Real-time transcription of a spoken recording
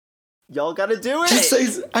Y'all gotta do it. Just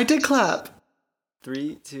say, I did clap.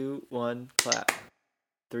 3, 2, 1, clap.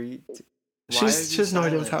 3, 2. She has no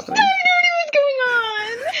idea what's happening. What's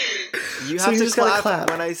going on? You So have you to just gotta clap, clap.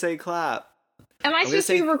 when I say clap. Am I supposed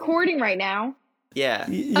to be recording right now? Yeah.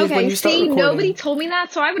 When Okay, you start see, recording. nobody told me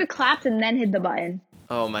that, so I would have clapped and then hit the button.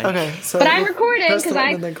 Oh my. Okay, so But I'm recording press the because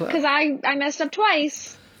button and then clap. I messed up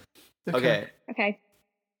twice. Okay. Okay.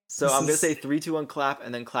 So This I'm gonna is- say 3, 2, 1, clap,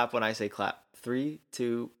 and then clap when I say clap. 3,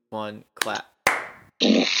 2, 1, clap.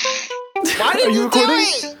 Why Are you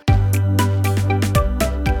recording?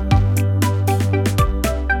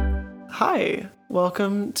 Hi,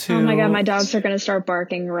 welcome to. Oh my god, my dogs are gonna start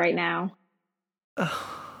barking right now.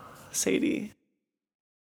 Sadie.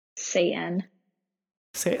 Satan.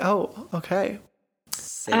 Say, oh, okay.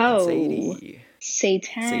 Oh. Sadie.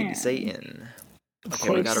 Satan. Satan. Of Okay,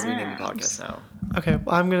 we course. gotta rename the podcast now. Okay,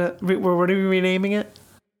 well, I'm gonna. What are we renaming it?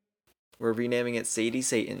 We're renaming it Sadie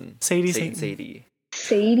Satan. Sadie Satan. Satan. Sadie.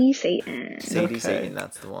 Sadie Satan. Sadie Okay. Satan,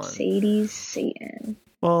 that's the one. Sadie Satan.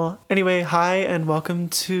 Well, anyway, hi and welcome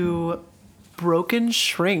to Broken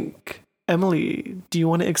Shrink. Emily, do you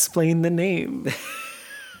want to explain the name?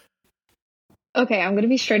 Okay, I'm gonna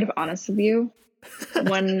be straight up honest with you.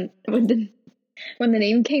 When the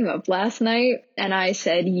name came up last night and I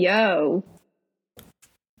said, yo,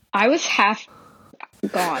 I was half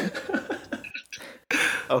gone.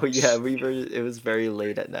 Oh yeah, it was very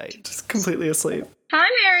late at night. Just completely asleep. Hi,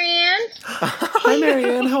 Marianne. Hi,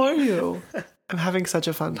 Marianne, how are you? I'm having such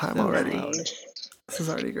a fun time already. Nice. This is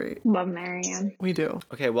already great. Love Marianne. We do.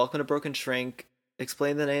 Okay, welcome to Broken Shrink.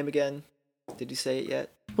 Explain the name again. Did you say it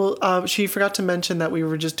yet? Well, she forgot to mention that we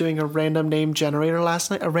were just doing a random name generator last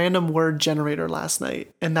night, a random word generator last night,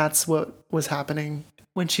 and that's what was happening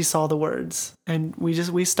when she saw the words, and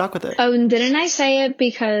we stuck with it. Oh, and didn't I say it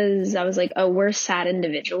because I was like, oh, we're sad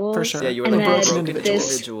individuals? For sure. Yeah, you were And like then broken individuals.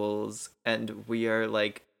 individuals, and we are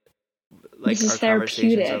like This is our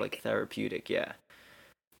conversations are therapeutic. like therapeutic. Yeah.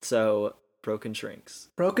 So Broken Shrinks.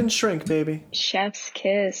 Broken Shrink, baby. Chef's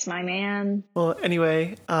kiss, my man. Well,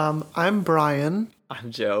 anyway, I'm Brian.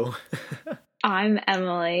 I'm Joe. I'm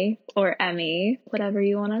Emily, or Emmy, whatever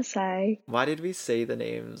you want to say. Why did we say the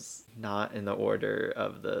names not in the order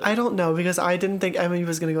of the? I don't know because I didn't think Emily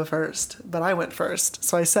was going to go first, but I went first,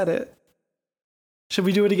 so I said it. Should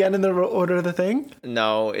we do it again in the order of the thing?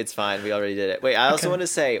 No, it's fine. We already did it. Wait, I also Okay. want to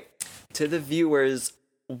say to the viewers,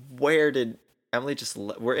 where did Emily just?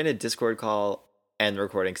 We're in a Discord call and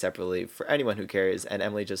recording separately for anyone who cares, and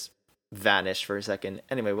Emily just vanished for a second.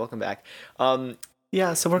 Anyway, welcome back.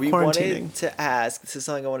 Yeah, so we're We quarantining. wanted to ask. This is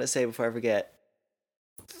something I want to say before I forget.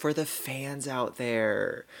 For the fans out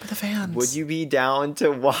there, For the fans. would you be down to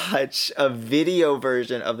watch a video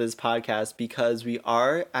version of this podcast? Because we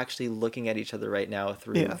are actually looking at each other right now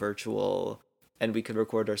through Yeah. virtual, and we could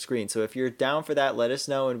record our screen. So if you're down for that, let us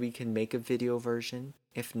know and we can make a video version.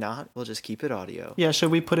 If not, we'll just keep it audio. Yeah,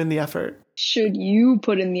 should we put in the effort Should you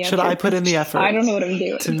put in the effort? Should I put in the effort? I don't know what I'm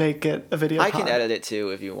doing. to make it a video I pod? can edit it too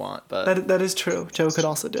if you want, but That is true. Joe could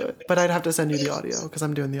also do it, but I'd have to send you the audio because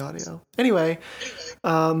I'm doing the audio. Anyway,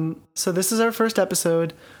 so this is our first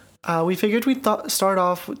episode. We figured we'd start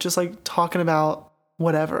off with just like talking about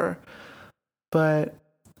whatever, but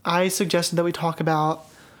I suggested that we talk about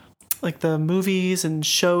like the movies and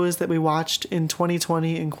shows that we watched in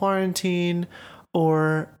 2020 in quarantine,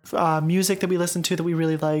 or music that we listened to that we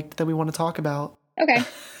really liked that we want to talk about. Okay.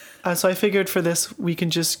 So I figured for this we can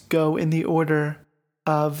just go in the order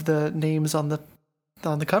of the names on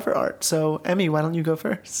the cover art. So Emmy, why don't you go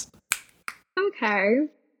first? Okay.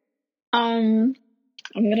 I'm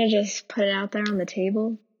gonna just put it out there on the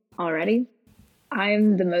table already.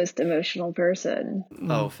 I'm the most emotional person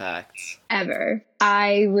oh, facts. ever.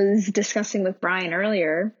 I was discussing with Brian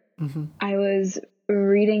earlier. Mm-hmm. I was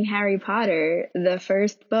reading Harry Potter, the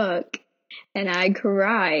first book, and I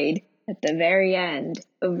cried at the very end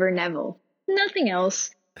over Neville. Nothing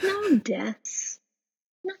else. No deaths.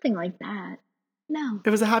 Nothing like that. No. It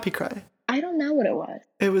was a happy cry. I don't know what it was.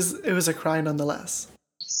 It was a cry nonetheless.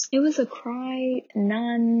 It was a cry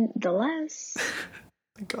nonetheless.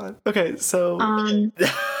 Thank God. Okay, so Um,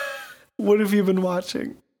 what have you been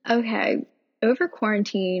watching? okay. Over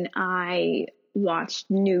quarantine, I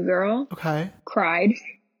watched New Girl, Okay. cried.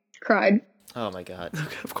 Oh my god.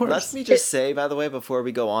 Okay, of course. Let me just say, by the way, before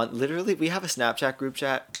we go on, literally, we have a Snapchat group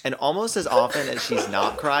chat, and almost as often as she's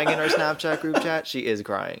not crying in our Snapchat group chat, she is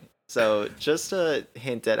crying. So just a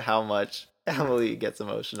hint at how much Emily gets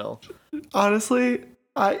emotional. Honestly,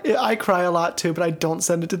 I cry a lot too, but I don't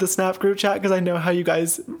send it to the Snap group chat because I know how you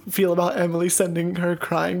guys feel about Emily sending her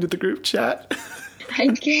crying to the group chat. I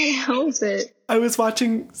can't help it. I was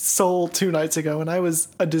watching Soul 2 nights ago and I was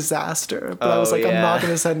a disaster. But I was like, I'm yeah. not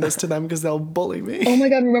going to send this to them because they'll bully me. Oh my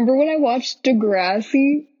god, remember when I watched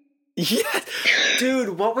Degrassi? Yeah,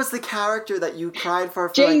 dude, what was the character that you cried for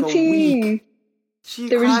like a week? JT. She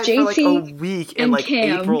There was cried for like a JT week in and like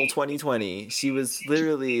Cam. April 2020. She was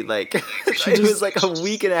literally like, it just- was like a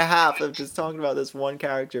week and a half of just talking about this one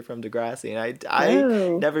character from Degrassi, and I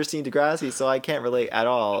Oh. never seen Degrassi, so I can't relate at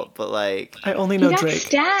all. But like, I only He know got Drake.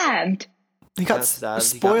 stabbed. He got Got stabbed,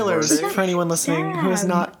 he got spoilers murdered. for anyone listening who has Stabbed.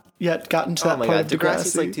 not yet gotten to oh that my part god, of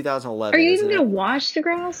Degrassi's Degrassi. like 2011. Are you isn't even gonna it? watch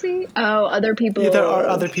Degrassi? Oh, other people. Yeah, there are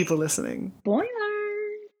other people listening. Spoiler.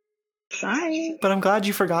 Sorry. But I'm glad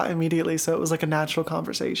you forgot immediately, so it was like a natural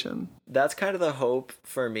conversation. That's kind of the hope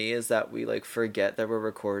for me, is that we like forget that we're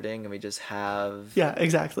recording and we just have, Yeah,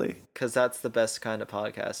 exactly. because that's the best kind of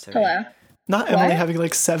podcast to me. Hello. Not Emily What? having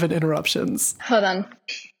like 7 interruptions. Hold on.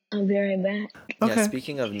 I'll be right back. Okay. Yeah,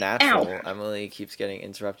 speaking of natural, Ow. Emily keeps getting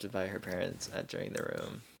interrupted by her parents entering the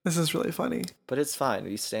room. This is really funny. But it's fine.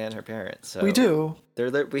 We stand her parents. So We do.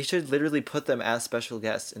 We should literally put them as special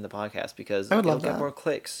guests in the podcast because I would it'll love get that. more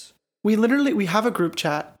clicks. We have a group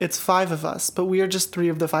chat. It's 5 of us, but we are just 3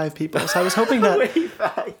 of the 5 people. So I was hoping that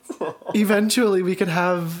eventually we could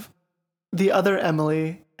have the other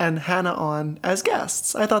Emily and Hannah on as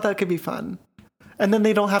guests. I thought that could be fun. And then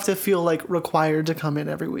they don't have to feel like required to come in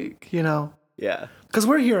every week, you know? Yeah. Because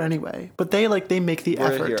we're here anyway, but they make the We're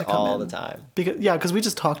effort here to come all in. the time. Because we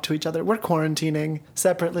just talk to each other. We're quarantining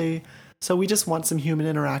separately, so we just want some human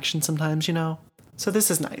interaction sometimes, you know? So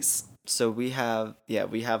this is nice. So we have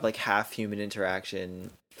like half human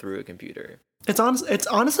interaction through a computer. It's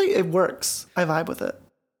honestly, it works. I vibe with it.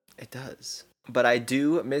 It does. But I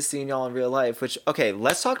do miss seeing y'all in real life, which, okay,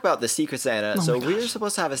 let's talk about the Secret Santa. Oh So my we were gosh.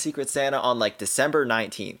 supposed to have a Secret Santa on like December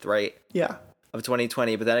 19th, right? Yeah. Of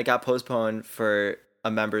 2020, but then it got postponed for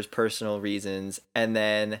a member's personal reasons. And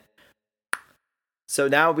then, so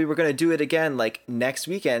now we were going to do it again like next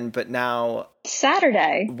weekend, but now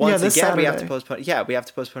Saturday. once this again we have to Saturday. postpone. Yeah, we have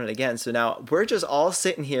to postpone it again. So now we're just all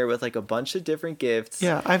sitting here with like a bunch of different gifts.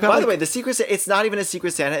 Yeah, I've got, By like- the way, the Secret Santa, it's not even a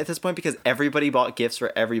Secret Santa at this point because everybody bought gifts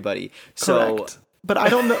for everybody. So Correct. But I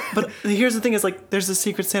don't know. But here's the thing: is like there's a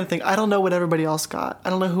Secret Santa thing. I don't know what everybody else got. I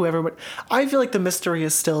don't know who everybody. I feel like the mystery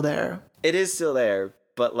is still there. it is still there,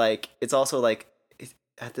 but like it's also like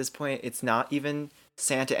at this point it's not even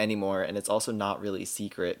Santa anymore, and it's also not really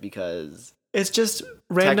secret because It's just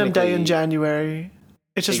random day in Technically- January.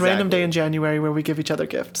 It's just random day Exactly. in January where we give each other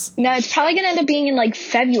gifts. No, it's probably gonna end up being in like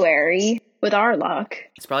February with our luck.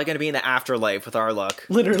 it's probably going to be in the afterlife with our luck.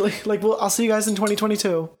 Literally, like, I'll see you guys in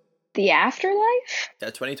 2022. The afterlife? Yeah,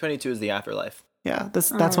 2022 is the afterlife. Yeah,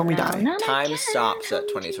 that's when we No, die. not Time again. stops at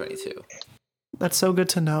 2022. That's so good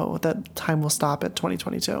to know that time will stop at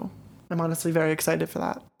 2022. I'm honestly very excited for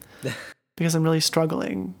that because I'm really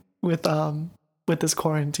struggling with this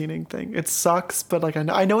quarantining thing. It sucks, but like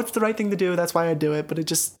I know it's the right thing to do. That's why I do it. But it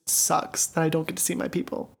just sucks that I don't get to see my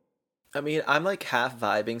people. I mean, I'm like half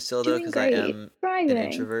vibing still though Doing because I great. am an Thriving.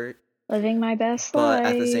 introvert, Living my best but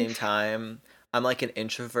life. at the same time, I'm like an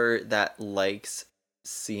introvert that likes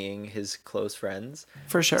seeing his close friends.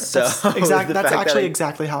 For sure. So, That's the That's fact that actually I-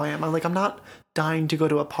 exactly how I am. I'm not dying to go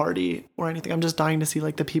to a party or anything. I'm just dying to see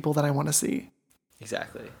like the people that I want to see.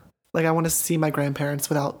 Exactly. Like I want to see my grandparents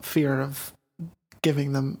without fear of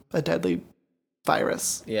giving them a deadly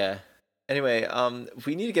virus. Yeah. Anyway,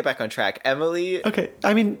 we need to get back on track. Emily, Okay.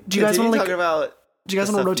 I mean, do you guys continue want to talking about do you guys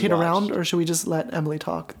the want to stuff you rotate around, watched. or should we just let Emily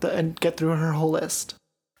talk and get through her whole list?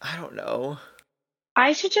 I don't know.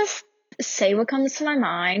 I should just say what comes to my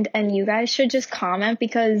mind, and you guys should just comment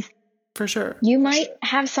because For sure. you might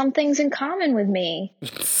have some things in common with me.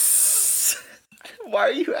 Why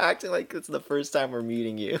are you acting like it's the first time we're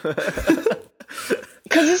meeting you?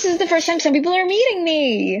 Because this is the first time some people are meeting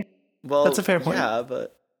me. Well, That's a fair point. Yeah,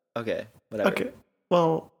 but okay, whatever. Okay.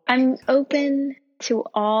 Well, I'm open to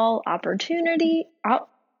all opportunity.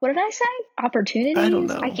 What did I say? Opportunities? I don't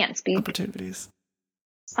know. I can't speak. opportunities.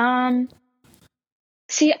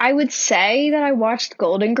 See, I would say that I watched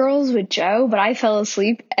Golden Girls with Joe, but I fell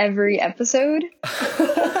asleep every episode.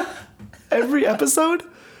 Every episode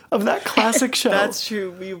of that classic show. That's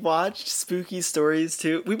true. We watched Spooky Stories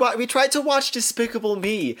too. We tried to watch Despicable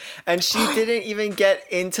Me, and she didn't even get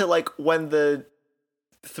into like when the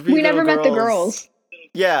three. We never little met the girls.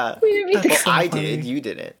 Yeah. We didn't meet the Well, so I funny. did. You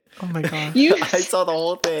didn't. Oh my god. You I saw the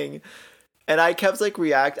whole thing. And I kept like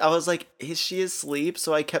I was like, is she asleep?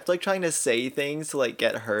 So I kept like trying to say things to like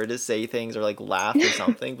get her to say things or like laugh or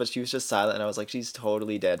something, but she was just silent and I was like, she's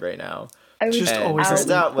totally dead right now. I was Just And always turns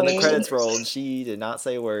asleep. out when the cold. credits rolled, she did not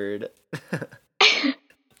say a word.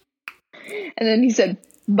 And then he said,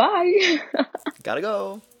 Bye. Gotta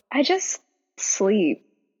go. I just sleep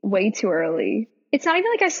way too early. It's not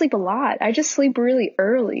even like I sleep a lot. I just sleep really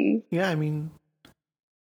early. Yeah, I mean,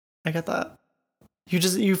 I get that. You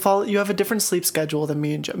have a different sleep schedule than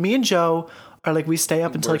me and Joe. Me and Joe are like, we stay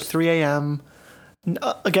up until like 3 a.m.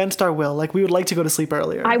 Against our will. Like, we would like to go to sleep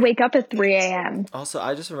earlier. I wake up at 3 a.m. Also,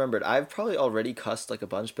 I just remembered, I've probably already cussed like a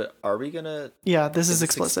bunch, but are we gonna... Yeah, this is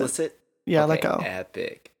explicit. Yeah, okay, let go.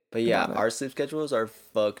 Epic. But yeah, our sleep schedules are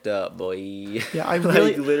fucked up, boy. Yeah, I really...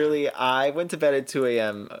 like, literally, I went to bed at 2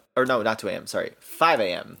 a.m. Or no, not 2 a.m. Sorry, 5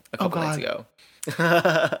 a.m. a couple nights ago.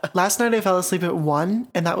 Last night I fell asleep at 1,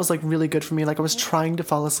 and that was like really good for me. Like, I was trying to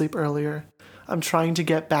fall asleep earlier. I'm trying to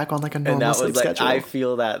get back on like a normal sleep schedule. I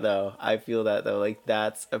feel that though. Like,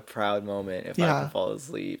 that's a proud moment if I can fall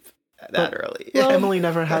asleep that early. Well, Emily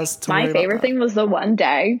never has to worry My favorite about thing was the one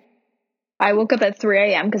day I woke up at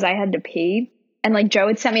 3 a.m. because I had to pee. And like Joe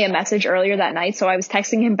had sent me a message earlier that night, so I was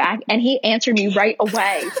texting him back and he answered me right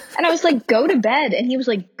away. And I was like, go to bed. And he was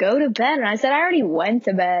like, go to bed. And I said, I already went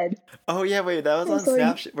to bed. Oh yeah, wait, that was on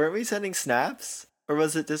Snapchat. Weren't we sending snaps? Or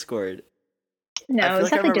was it Discord? No, it was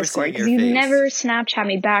definitely Discord because you never Snapchat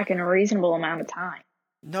me back in a reasonable amount of time.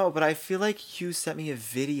 No, but I feel like you sent me a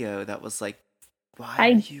video that was like, why are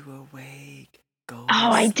you awake? Go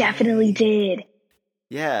I definitely did.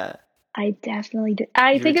 Yeah. I definitely did.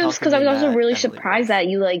 I think it was because I was also really surprised that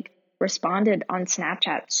you like responded on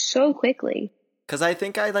Snapchat so quickly. Because I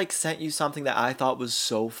think I like sent you something that I thought was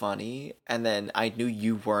so funny, and then I knew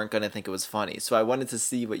you weren't gonna think it was funny, so I wanted to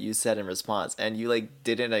see what you said in response, and you like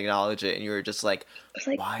didn't acknowledge it, and you were just like,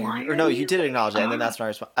 why? Or no, you did acknowledge it, and then that's when I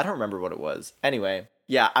responded. I don't remember what it was. Anyway,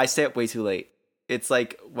 yeah, I stay up way too late. It's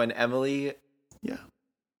like when Emily,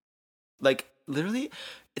 like literally,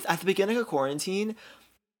 it's at the beginning of quarantine.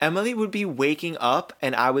 Emily would be waking up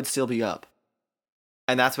and I would still be up.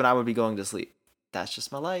 And that's when I would be going to sleep. That's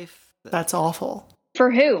just my life. That's awful. For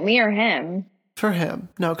who? Me or him? For him.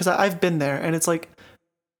 No, because I've been there and it's like,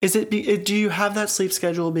 do you have that sleep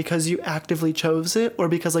schedule because you actively chose it or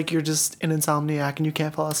because like you're just an insomniac and you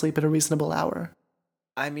can't fall asleep at a reasonable hour?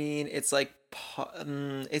 I mean, it's like,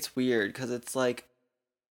 it's weird because it's like,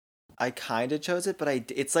 I kind of chose it, but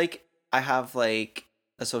it's like, I have like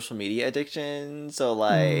a social media addiction, so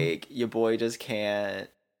like your boy just can't.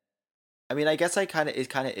 I mean, I guess it kind of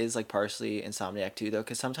is like partially insomniac too, though,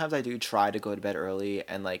 because sometimes I do try to go to bed early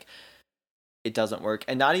and like it doesn't work,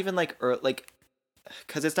 and not even like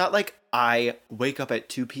because it's not like I wake up at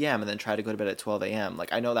 2 p.m. and then try to go to bed at 12 a.m.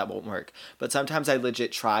 Like, I know that won't work, but sometimes I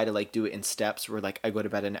legit try to like do it in steps where like I go to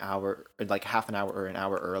bed an hour or like half an hour or an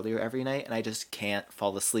hour earlier every night, and I just can't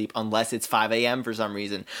fall asleep unless it's 5 a.m. for some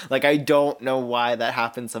reason. Like, I don't know why that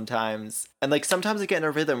happens sometimes. And like sometimes I get in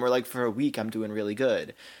a rhythm where like for a week I'm doing really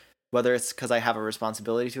good. Whether it's because I have a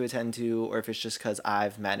responsibility to attend to, or if it's just because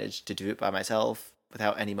I've managed to do it by myself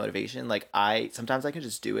without any motivation. Like, sometimes I can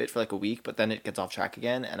just do it for like a week, but then it gets off track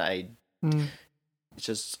again, and it's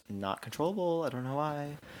just not controllable. I don't know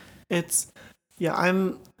why.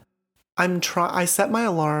 I set my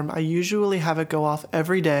alarm. I usually have it go off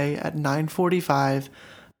every day at 9:45,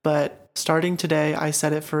 but starting today, I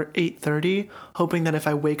set it for 8:30, hoping that if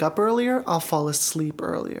I wake up earlier, I'll fall asleep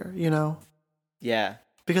earlier, you know? Yeah.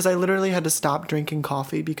 Because I literally had to stop drinking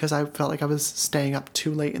coffee because I felt like I was staying up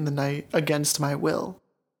too late in the night against my will.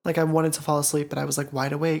 Like, I wanted to fall asleep, but I was like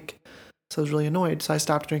wide awake. So I was really annoyed. So I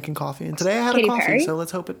stopped drinking coffee. And today I had a coffee, so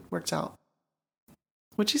let's hope it works out.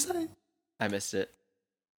 What'd she say? I missed it.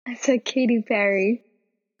 I said Katy Perry.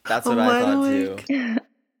 That's what I thought too.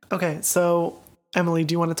 Okay, so Emily,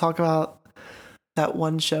 do you want to talk about that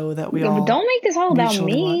one show that we all Don't make this all about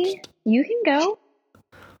me. Watched? You can go.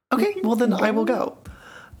 Okay, well then I will go.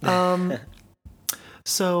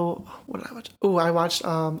 So what did I watch?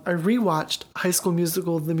 Oh, I rewatched High School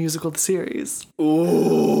Musical, the musical, the series.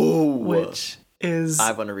 Ooh, which is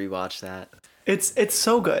I want to rewatch that. It's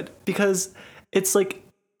so good because it's like,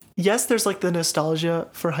 yes, there's like the nostalgia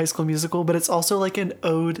for High School Musical, but it's also like an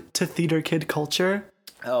ode to theater kid culture.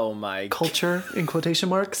 Oh my culture in quotation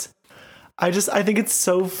marks. I think it's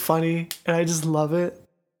so funny and I just love it.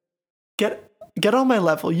 Get on my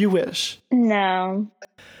level, you wish. No.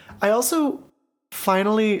 I also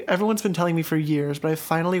finally, everyone's been telling me for years, but I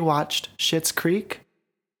finally watched Schitt's Creek.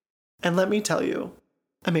 And let me tell you,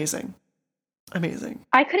 amazing. Amazing.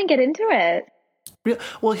 I couldn't get into it.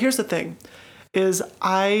 Well, here's the thing, is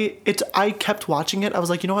I kept watching it. I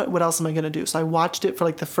was like, you know what else am I going to do? So I watched it for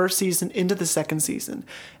like the first season into the second season.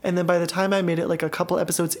 And then by the time I made it like a couple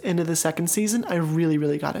episodes into the second season, I really,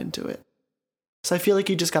 really got into it. So I feel like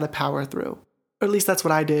you just got to power through. Or at least that's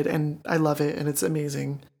what I did, and I love it, and it's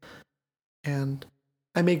amazing. And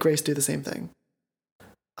I made Grace do the same thing.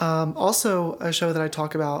 Also, a show that I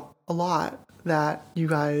talk about a lot that you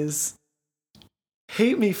guys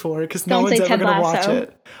hate me for because no Don't one's say ever Ted going to watch Lasso.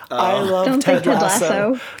 it. I love Don't say Ted Ted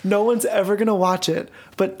Lasso. Lasso. No one's ever going to watch it.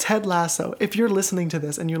 But Ted Lasso, if you're listening to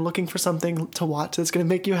this and you're looking for something to watch that's going to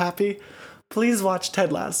make you happy, please watch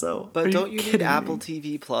Ted Lasso. But Are don't you need kidding Apple me?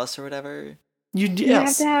 TV Plus or whatever? You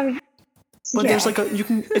have to have. But yeah. there's like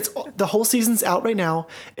it's the whole season's out right now.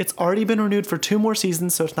 It's already been renewed for 2 more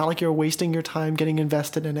seasons, so it's not like you're wasting your time getting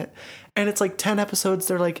invested in it. And it's like 10 episodes.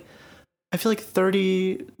 They're like, I feel like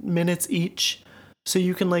 30 minutes each. So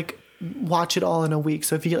you can like watch it all in a week.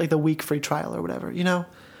 So if you get like the week free trial or whatever,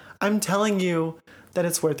 I'm telling you that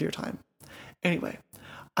it's worth your time. Anyway,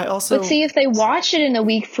 I also. But see, if they watch it in a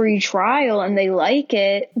week free trial and they like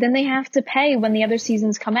it, then they have to pay when the other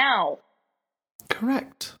seasons come out.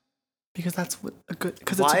 Correct. Because that's what because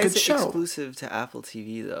it's Why a good is it show. exclusive to Apple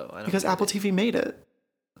TV though? I don't Because get Apple it. TV made it.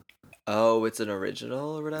 Oh, it's an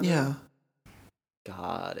original or whatever? Yeah.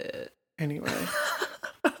 Got it. Anyway.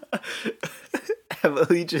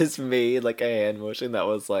 Emily just made like a hand motion that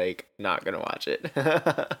was like not gonna watch it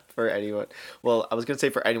for anyone. Well, I was gonna say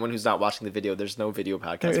for anyone who's not watching the video. There's no video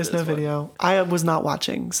podcast. There for is this no one. video. I was not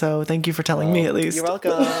watching, so thank you for telling me at least. You're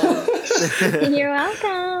welcome. You're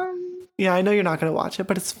welcome. Yeah, I know you're not going to watch it,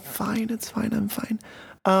 but it's fine. It's fine. I'm fine.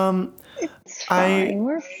 It's fine.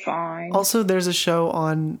 We're fine. Also, there's a show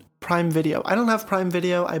on Prime Video. I don't have Prime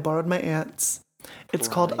Video. I borrowed my aunt's. It's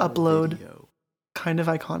called Prime Upload. Video. Kind of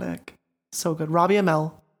iconic. So good. Robbie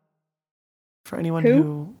Amell. For anyone Who?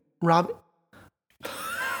 who... Rob...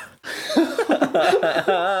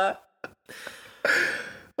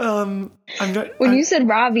 When you said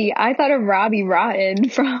Robbie, I thought of Robbie Rotten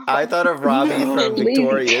from. I thought of Robbie from Lazy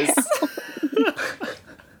Victorious.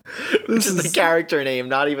 This Which is the character name,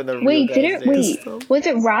 not even the real Wait, guy's name. was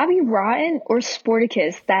it Robbie Rotten or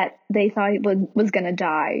Sporticus that they thought was gonna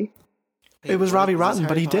die? It was Wait, Robbie is this Rotten, but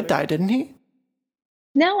Harry he did Potter? die, didn't he?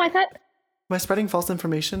 No, I thought Am I spreading false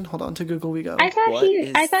information? Hold on, to Google we go. I thought What he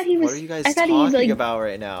is- I thought he was What are you guys I thought he was talking like about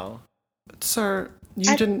right now? Sir,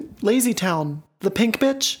 you didn't... Lazy Town. The pink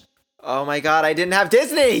bitch? Oh my god, I didn't have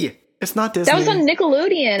Disney! It's not Disney. that was on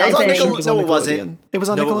Nickelodeon. That was I on think. Nickelodeon. It was No, on it wasn't. It was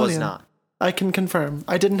on No, Nickelodeon. it was not. I can confirm.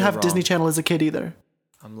 I didn't You're have Disney wrong. Channel as a kid either.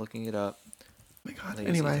 I'm looking it up. Oh my god. Lazy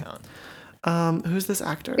Anyway, Town. who's this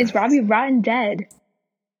actor? Is Robbie Rotten dead?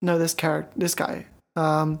 No, this guy.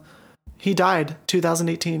 He died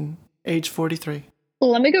 2018, age 43. Well,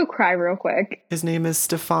 let me go cry real quick. His name is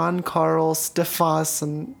Stefan Karl Stefas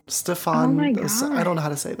and Stefan. Oh my I don't know how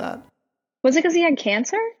to say that. Was it because he had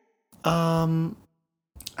cancer?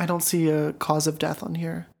 I don't see a cause of death on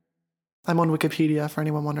here. I'm on Wikipedia for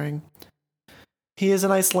anyone wondering. He is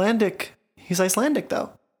He's Icelandic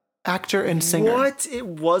though. Actor and singer. What? It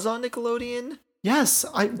was on Nickelodeon? Yes,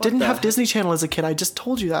 I didn't the have Disney Channel as a kid. I just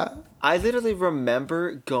told you that. I literally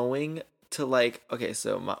remember going to like, okay,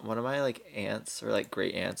 so one of my like aunts or like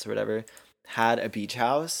great aunts or whatever had a beach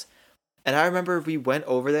house. And I remember we went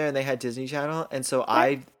over there and they had Disney Channel. And so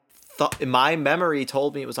I thought, my memory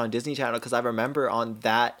told me it was on Disney Channel because I remember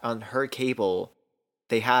on her cable,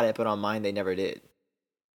 they had it, but on mine, they never did.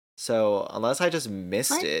 So unless I just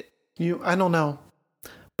missed it. I don't know.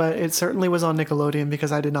 But it certainly was on Nickelodeon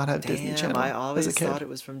because I did not have Disney Damn, Channel I as always a kid. thought it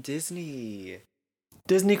was from Disney.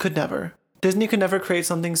 Disney could never. Disney could never create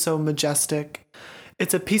something so majestic.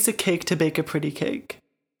 It's a piece of cake to bake a pretty cake.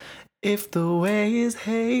 If the way is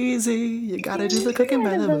hazy, you gotta do the cooking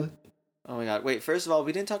by the book. Oh my god. Wait, first of all,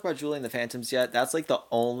 we didn't talk about Julie and the Phantoms yet. That's like the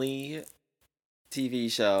only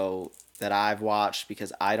TV show that I've watched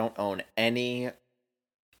because I don't own any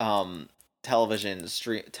television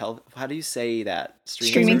how do you say that?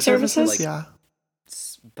 Streaming services? Like, Yeah.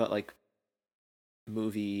 but like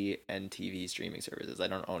movie and TV streaming services. I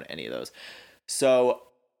don't own any of those. So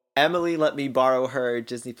Emily let me borrow her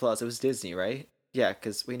Disney Plus. It was Disney, right? Yeah,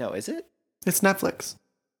 because we know. Is it? It's Netflix.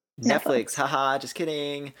 Netflix. Haha, just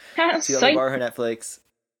kidding. She let me Psych. borrow her Netflix.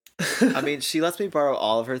 I mean, she lets me borrow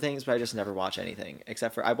all of her things, but I just never watch anything.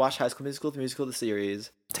 Except for I watched High School Musical, the musical, the series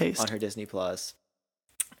Taste. on her Disney Plus.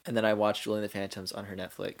 And then I watched Julie and the Phantoms on her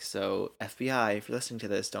Netflix. So FBI, if you're listening to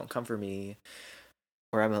this, don't come for me.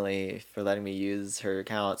 Or Emily for letting me use her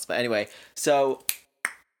accounts. But anyway, so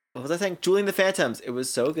what was I saying? Julie and the Phantoms. It was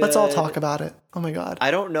so good. Let's all talk about it. Oh my god. I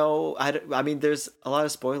don't know. I mean, there's a lot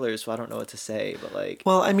of spoilers, so I don't know what to say. But like,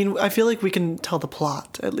 Well, I mean, I feel like we can tell the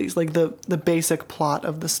plot at least, like the basic plot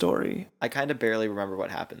of the story. I kind of barely remember what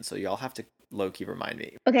happened, so y'all have to low-key remind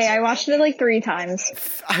me. Okay, I watched it like 3 times.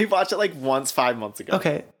 I watched it like once 5 months ago.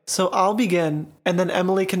 Okay, so I'll begin, and then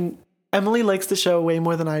Emily can Emily likes the show way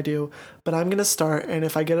more than I do, but I'm going to start, and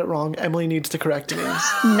if I get it wrong, Emily needs to correct me.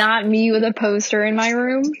 Not me with a poster in my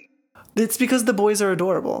room. It's because the boys are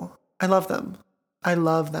adorable. I love them. I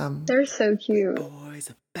love them. They're so cute. Boys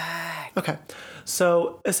are back. Okay,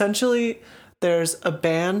 so essentially, there's a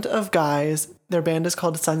band of guys. Their band is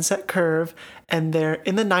called Sunset Curve, and they're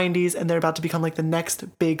in the 90s, and they're about to become like the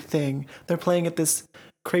next big thing. They're playing at this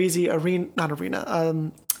crazy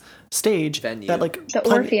stage Venue. that like The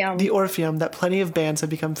Orpheum. The Orpheum that plenty of bands have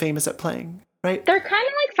become famous at playing, right? They're kind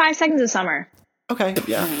of like 5 Seconds of Summer. Okay,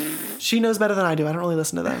 yeah. She knows better than I do. I don't really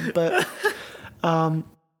listen to them, but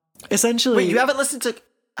essentially, Wait, you haven't listened to?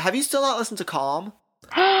 Have you still not listened to Calm?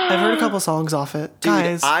 I've heard a couple songs off it. Dude,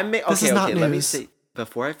 Guys, this is not news. Let me say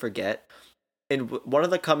before I forget. In one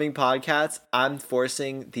of the coming podcasts, I'm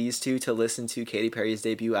forcing these two to listen to Katy Perry's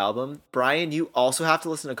debut album. Brian, you also have to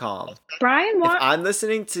listen to Calm. Brian, If what? I'm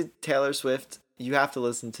listening to Taylor Swift, you have to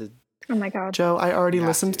listen to. Oh my god. Joe, I already You have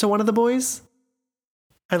listened to. to one of the boys.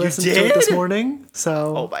 I listened to it did? this morning,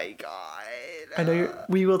 so Oh my god! I know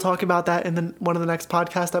we will talk about that in one of the next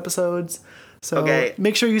podcast episodes. So Okay.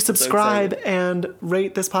 make sure you subscribe excited. and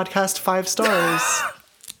rate this podcast 5 stars.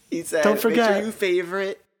 He said, Don't forget. Make sure you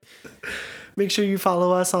favorite. Make sure you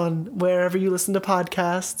follow us on wherever you listen to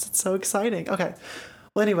podcasts. It's so exciting. Okay.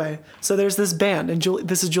 Well, anyway, so there's this band, and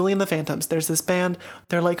this is Julie and the Phantoms. There's this band.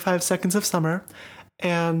 They're like 5 Seconds of Summer,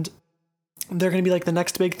 and they're going to be like the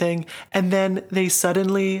next big thing. And then they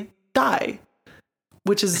suddenly die,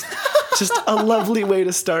 which is just a lovely way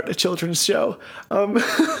to start a children's show.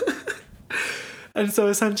 And so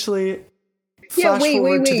essentially, Yeah, flash wait.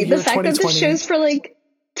 forward to the year The fact that this 2020. show's for like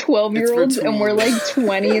 12-year-olds and we're tweens. like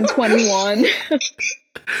 20 and 21.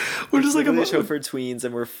 We're just like Like a show for tweens,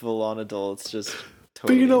 and we're full on adults. Just But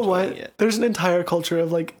totally you know enjoying what? It. There's an entire culture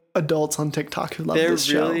of like adults on TikTok who love There this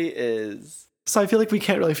show. really is. So I feel like we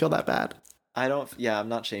can't really feel that bad, I don't. Yeah, I'm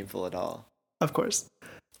not shameful at all. of course.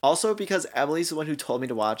 Also, because Emily's the one who told me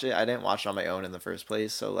to watch it, I didn't watch it on my own in the first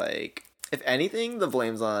place. So, like, if anything, the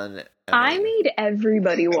blame's on I Emily. made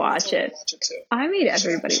everybody watch it. I made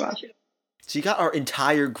everybody watch it. She got our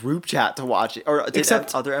entire group chat to watch it. Or did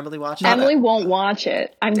Except- other Emily watch it? Emily won't watch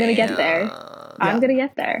it. I'm gonna get there. I'm gonna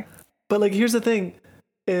get there. But like, here's the thing: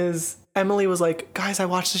 is Emily was like, "Guys, I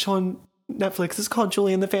watched the show on Netflix. It's called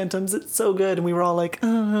Julie and the Phantoms. It's so good." And we were all like,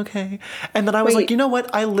 "Oh, okay." And then I was Wait. like, "You know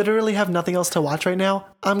what? I literally have nothing else to watch right now.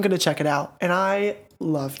 I'm gonna check it out." And I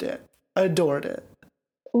loved it, adored it.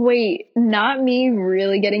 Wait, not me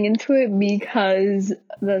really getting into it because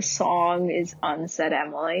the song is Unsaid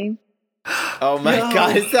Emily. Oh my No.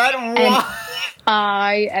 god, is that why?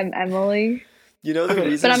 I am Emily, You know the Okay,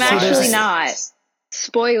 reason but I'm why? So actually there's- not.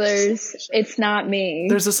 Spoilers, it's not me.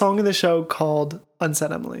 There's a song in the show called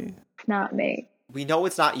 "Unsaid Emily." Not me. We know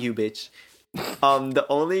it's not you, bitch. The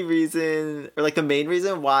only reason, or like the main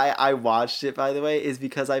reason why I watched it, by the way, is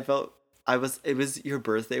because it was your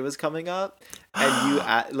birthday was coming up, and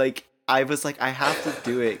I was like, I have to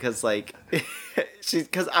do it because like,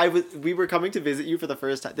 we were coming to visit you for the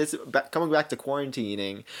first time. Coming back to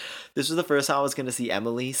quarantining, this was the first time I was going to see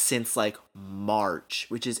Emily since like March,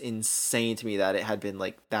 which is insane to me that it had been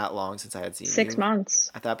like that long since I had seen 6 you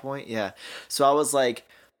months. at that point. Yeah, so I was like,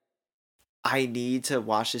 I need to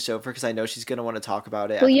watch this show for because I know she's gonna want to talk about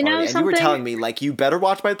it. Well, at the you know party. And you were something? telling me like you better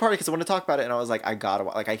watch my party because I want to talk about it, and I was like, I gotta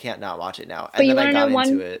like I can't not watch it now. But And you then I wanna got know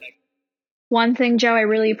into one- it. One thing, Joe, I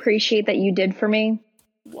really appreciate that you did for me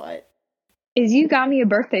What? is you got me a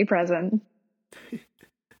birthday present.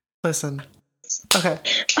 Listen, okay.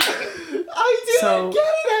 I didn't So- get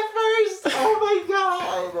it at first. Oh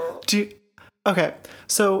my god. Okay,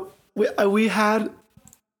 so we had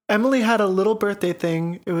Emily had a little birthday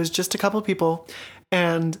thing. It was just a couple people,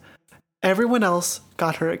 and everyone else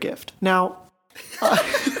got her a gift. Now,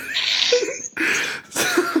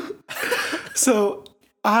 so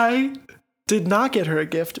I did not get her a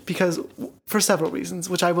gift because for several reasons,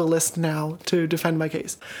 which I will list now to defend my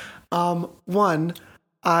case. One,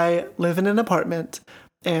 I live in an apartment,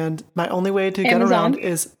 and my only way to get Amazon. around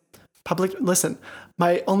is public. Listen,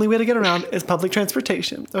 my only way to get around is public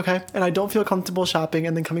transportation. Okay, and I don't feel comfortable shopping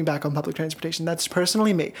and then coming back on public transportation. That's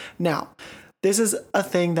personally me. Now, this is a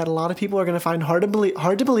thing that a lot of people are going to find hard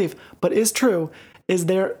to believe, but is true. Is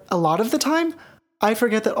there a lot of the time I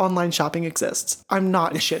forget that online shopping exists? I'm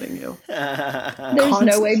not shitting you. There's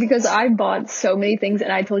no way because I bought so many things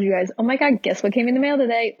and I told you guys, oh my god, guess what came in the mail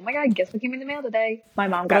today? Oh my god, guess what came in the mail today? My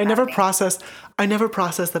mom got But I mad never at me. processed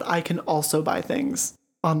that I can also buy things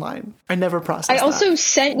online. I never processed I that. also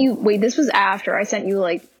sent you, wait, this was after I sent you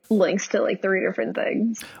like links to like 3 different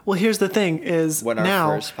things. Well, here's the thing is When our now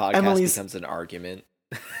first podcast Emily's becomes an argument.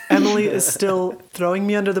 Emily is still throwing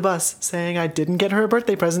me under the bus, saying I didn't get her a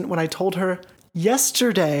birthday present when I told her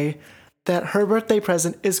yesterday that her birthday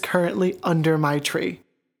present is currently under my tree,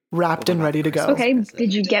 wrapped and ready to go. Okay,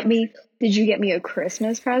 did you get me a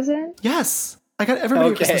Christmas present? Yes, I got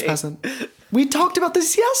everybody a Christmas present. We talked about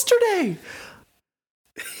this yesterday.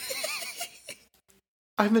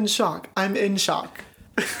 I'm in shock. I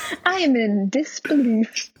am in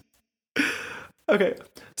disbelief. Okay,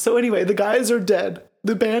 so anyway, the guys are dead.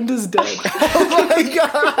 The band is dead. Oh my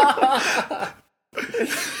god!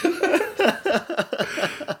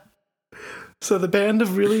 So the band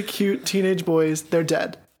of really cute teenage boys, they're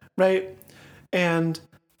dead, right? And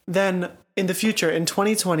then in the future, in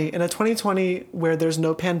 2020, in a 2020 where there's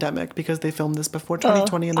no pandemic, because they filmed this before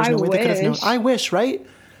 2020 and there's no way they could have known. I wish, right?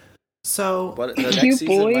 So What, the cute next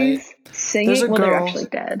boys singing while they're actually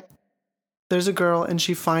dead. There's a girl and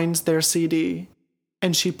she finds their CD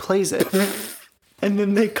and she plays it. And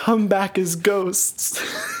then they come back as ghosts.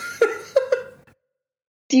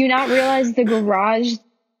 Do you not realize her garage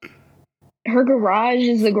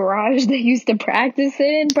is the garage they used to practice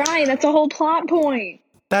in? Brian, that's a whole plot point.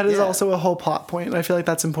 That is also a whole plot point, and I feel like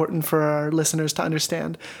that's important for our listeners to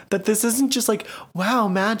understand. That this isn't just like, wow,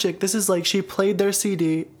 magic. This is like she played their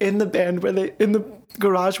CD in the band in the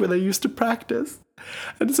garage where they used to practice.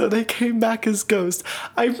 And so they came back as ghosts.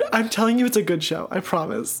 I'm telling you, it's a good show. I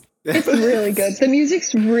promise. It's really good. The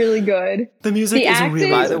music's really good. The music is really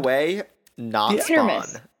good. By the way, not Spawn.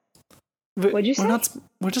 What'd you say?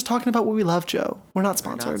 We're just talking about what we love, Joe. We're not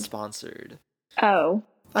sponsored. We're not sponsored. Oh.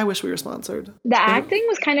 I wish we were sponsored. The acting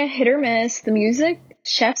was kind of hit or miss. The music,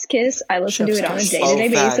 chef's kiss. I listen to it on a day-to-day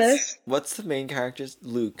basis. What's the main character's?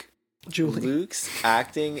 Luke. Julie. Luke's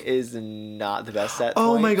acting is not the best at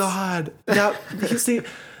Oh points. my god. Now, you see,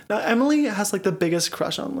 now Emily has like the biggest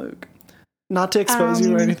crush on Luke. Not to expose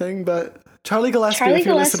you or anything, but Charlie Gillespie, if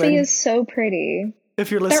you're listening. Is so pretty. If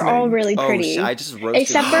you're listening. They're all really pretty. I just roasted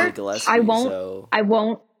Except Charlie for, Gillespie. I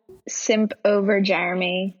won't simp over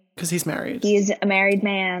Jeremy. Because he's married. He's a married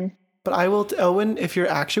man. But I will, Owen, if you're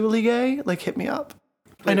actually gay, like, hit me up.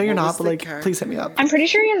 I know you're not, but, like, please hit me up. I'm pretty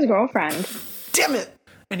sure he has a girlfriend. Damn it!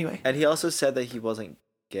 Anyway. And he also said that he wasn't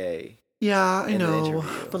gay. Yeah, I know.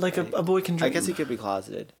 But, like, a boy can dream. I guess he could be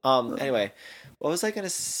closeted. Anyway, what was I gonna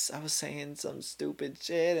I was saying some stupid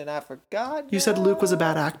shit and I forgot. You said Luke was a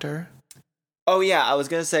bad actor. Oh, yeah, I was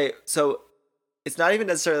gonna say, so it's not even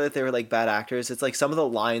necessarily that they were like bad actors. It's like some of the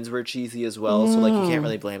lines were cheesy as well, so like you can't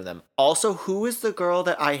really blame them. Also, who is the girl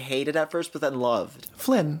that I hated at first but then loved?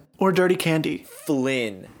 Flynn or Dirty Candy.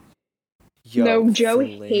 Flynn. Yo, no, Joe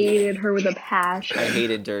Flynn. hated her with a passion. I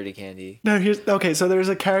hated Dirty Candy. No, okay. So there's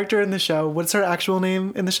a character in the show. What's her actual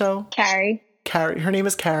name in the show? Carrie. Her name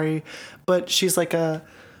is Carrie, but she's like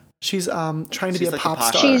she's trying to be a like pop a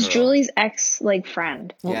pop star. She's Julie's ex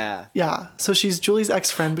friend. Well, Yeah. So she's Julie's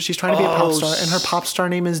ex-friend, but she's trying to be a pop star, and her pop star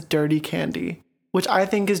name is Dirty Candy, which I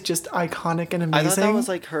think is just iconic and amazing. I thought that was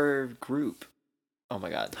like her group. Oh my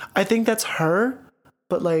god. I think that's her,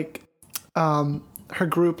 but like her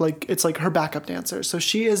group, like it's like her backup dancers. So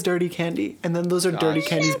she is Dirty Candy, and then those are Dirty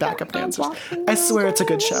Candy's backup dancers. I swear it's a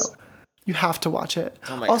good show. You have to watch it.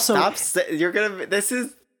 Oh my also, god. You're gonna. This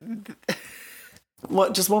is.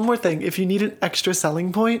 What? Just one more thing. If you need an extra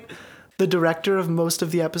selling point, the director of most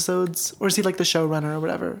of the episodes, or is he like the showrunner or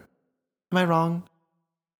whatever? Am I wrong?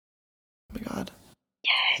 Oh my god.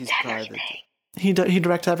 He's private. He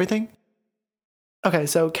directs everything? Okay,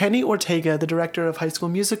 so Kenny Ortega, the director of High School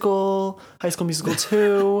Musical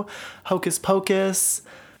 2, Hocus Pocus,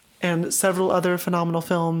 and several other phenomenal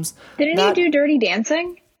films. Didn't he do Dirty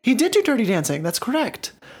Dancing? He did do Dirty Dancing, that's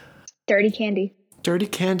correct. Dirty Candy. Dirty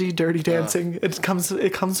Candy, Dirty Dancing. It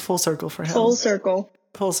comes full circle for him. Full circle.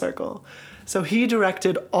 Full circle. So he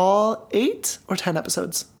directed all 8 or 10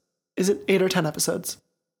 episodes. Is it 8 or 10 episodes?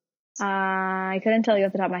 I couldn't tell you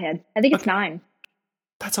off the top of my head. I think it's 9.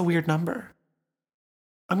 That's a weird number.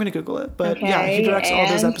 I'm going to Google it. But yeah, he directs all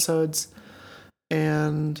those episodes.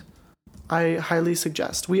 And I highly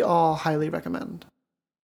suggest. We all highly recommend.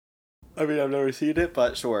 I mean, I've never seen it,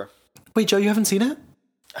 but sure. Wait, Joe, you haven't seen it?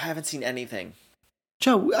 I haven't seen anything.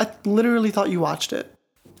 Joe, I literally thought you watched it.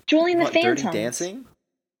 Julie and the Phantoms. Dirty Dancing?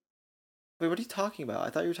 Wait, what are you talking about? I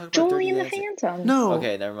thought you were talking about Julie Dirty and the Dancing. Phantoms. No.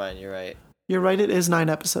 Okay, never mind. You're right. You're right, it is 9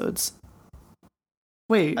 episodes.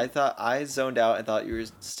 Wait. I thought I zoned out and thought you were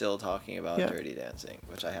still talking about Dirty Dancing,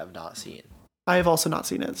 which I have not seen. I have also not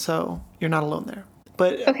seen it, so you're not alone there.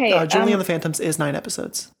 But okay, Julie and the Phantoms is 9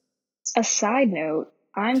 episodes. A side note,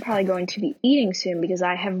 I'm probably going to be eating soon because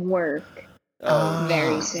I have work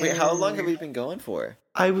very soon. Wait, how long have we been going for?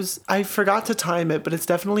 I forgot to time it, but it's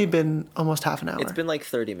definitely been almost half an hour. It's been like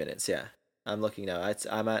 30 minutes, yeah. I'm looking now.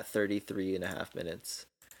 I'm at 33 and a half minutes.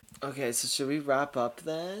 Okay, so should we wrap up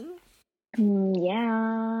then?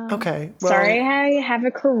 Yeah. Okay. Well, Sorry, I have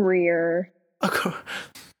a career.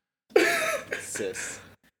 Sis.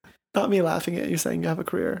 Not me laughing at you saying you have a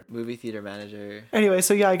career. Movie theater manager. Anyway,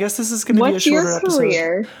 so yeah, I guess this is going to be a What's shorter your episode.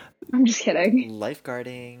 career? I'm just kidding.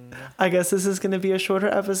 Lifeguarding. I guess this is going to be a shorter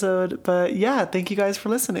episode, but yeah, thank you guys for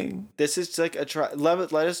listening. This is like a try.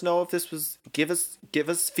 Let us know if this was. Give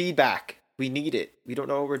us feedback. We need it. We don't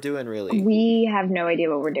know what we're doing really. We have no idea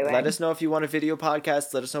what we're doing. Let us know if you want a video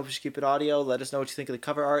podcast. Let us know if we should keep it audio. Let us know what you think of the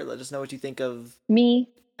cover art. Let us know what you think of Me?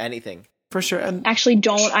 anything. For sure. And Actually,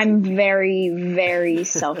 don't. I'm very, very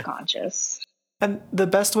self-conscious. And the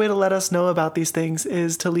best way to let us know about these things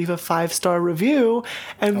is to leave a 5-star review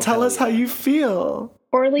and tell hell us how yeah. you feel.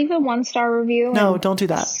 Or leave a 1-star review. No, and don't do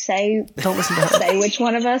that. Don't listen to her. say which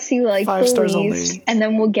one of us you like 5 the stars least, only. and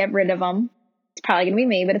then we'll get rid of them. It's probably gonna be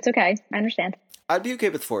me, but it's okay. I understand. I'd be okay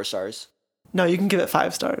with 4 stars. No, you can give it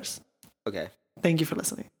 5 stars. Okay. Thank you for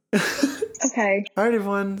listening. Okay. All right,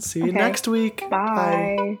 everyone. See you Okay. next week.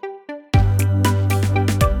 Bye.